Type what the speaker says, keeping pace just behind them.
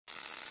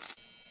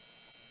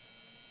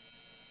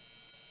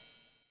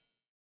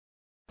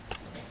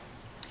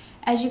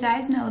as you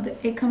guys know,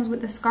 it comes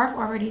with the scarf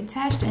already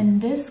attached,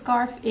 and this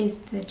scarf is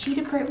the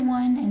cheetah print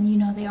one, and you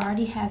know they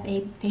already have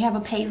a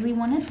paisley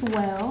one as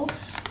well,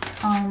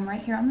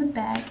 right here on the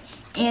back.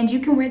 And you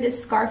can wear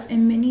this scarf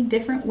in many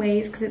different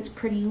ways because it's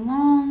pretty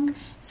long.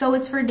 So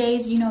it's for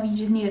days, you know, you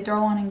just need to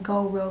throw on and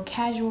go, real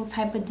casual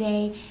type of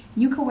day.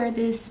 You could wear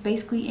this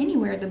basically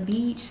anywhere, the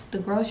beach, the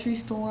grocery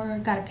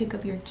store, gotta pick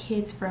up your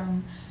kids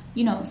from,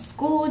 you know,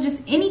 school,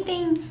 just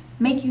anything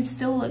make you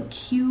still look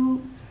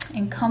cute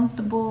and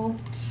comfortable.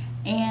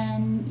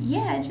 And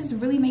yeah, it just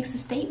really makes a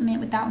statement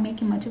without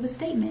making much of a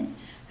statement.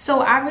 So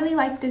I really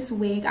like this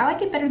wig. I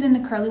like it better than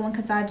the curly one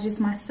because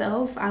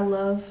I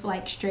love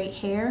like straight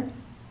hair.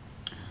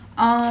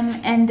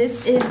 And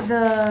this is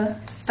the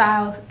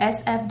style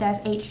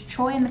SF-H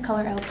Troy in the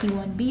color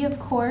LP1B, of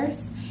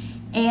course.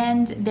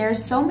 And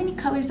there's so many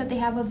colors that they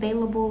have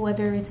available,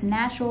 whether it's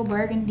natural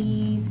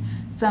burgundies,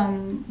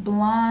 some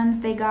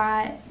blondes they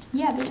got.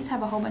 Yeah, they just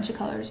have a whole bunch of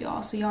colors,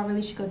 y'all. So y'all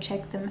really should go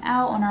check them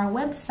out on our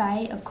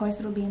website. Of course,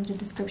 it'll be in the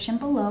description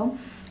below.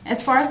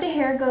 As far as the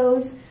hair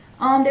goes,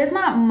 there's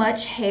not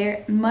much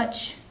hair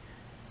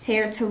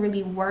to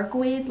really work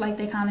with. Like,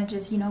 they kind of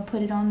just, you know,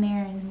 put it on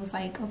there and was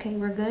like, okay,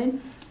 we're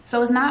good.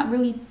 So it's not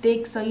really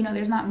thick, so you know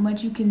there's not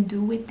much you can do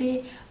with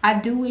it. I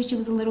do wish it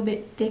was a little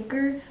bit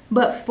thicker,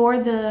 but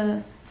for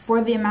the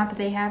amount that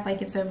they have,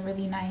 like, it's a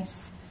really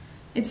nice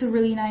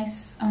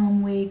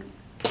wig.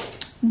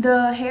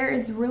 The hair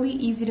is really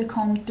easy to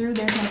comb through.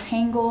 There's no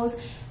tangles.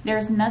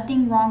 There's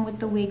nothing wrong with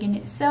the wig in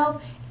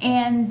itself,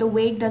 and the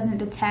wig doesn't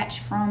detach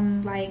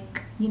from,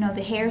 like, you know,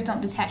 the hairs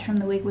don't detach from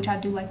the wig, which I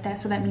do like that.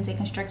 So that means they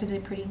constructed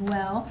it pretty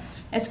well.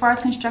 As far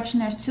as construction,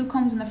 there's 2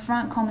 combs in the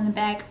front, comb in the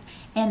back,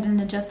 and an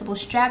adjustable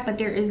strap, but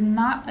there's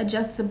not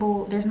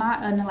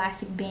an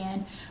elastic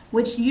band,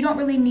 which you don't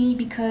really need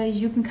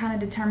because you can kind of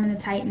determine the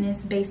tightness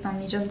based on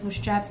the adjustable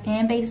straps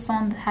and based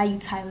on how you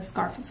tie the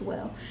scarf as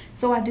well.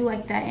 So I do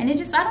like that, and it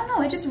just, I don't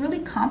know, it just really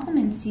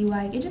compliments you.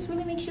 Like, it just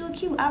really makes you look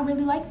cute. I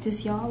really like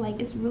this, y'all. Like,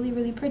 it's really,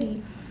 really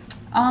pretty.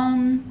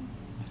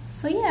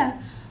 So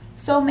yeah.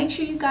 So make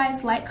sure you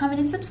guys like, comment,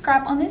 and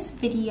subscribe on this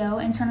video,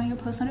 and turn on your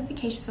post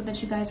notifications so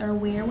that you guys are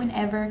aware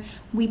whenever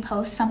we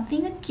post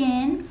something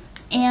again.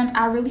 And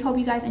I really hope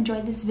you guys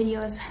enjoyed this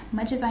video as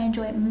much as I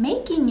enjoyed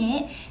making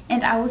it,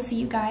 and I will see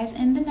you guys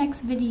in the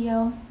next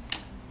video.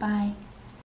 Bye.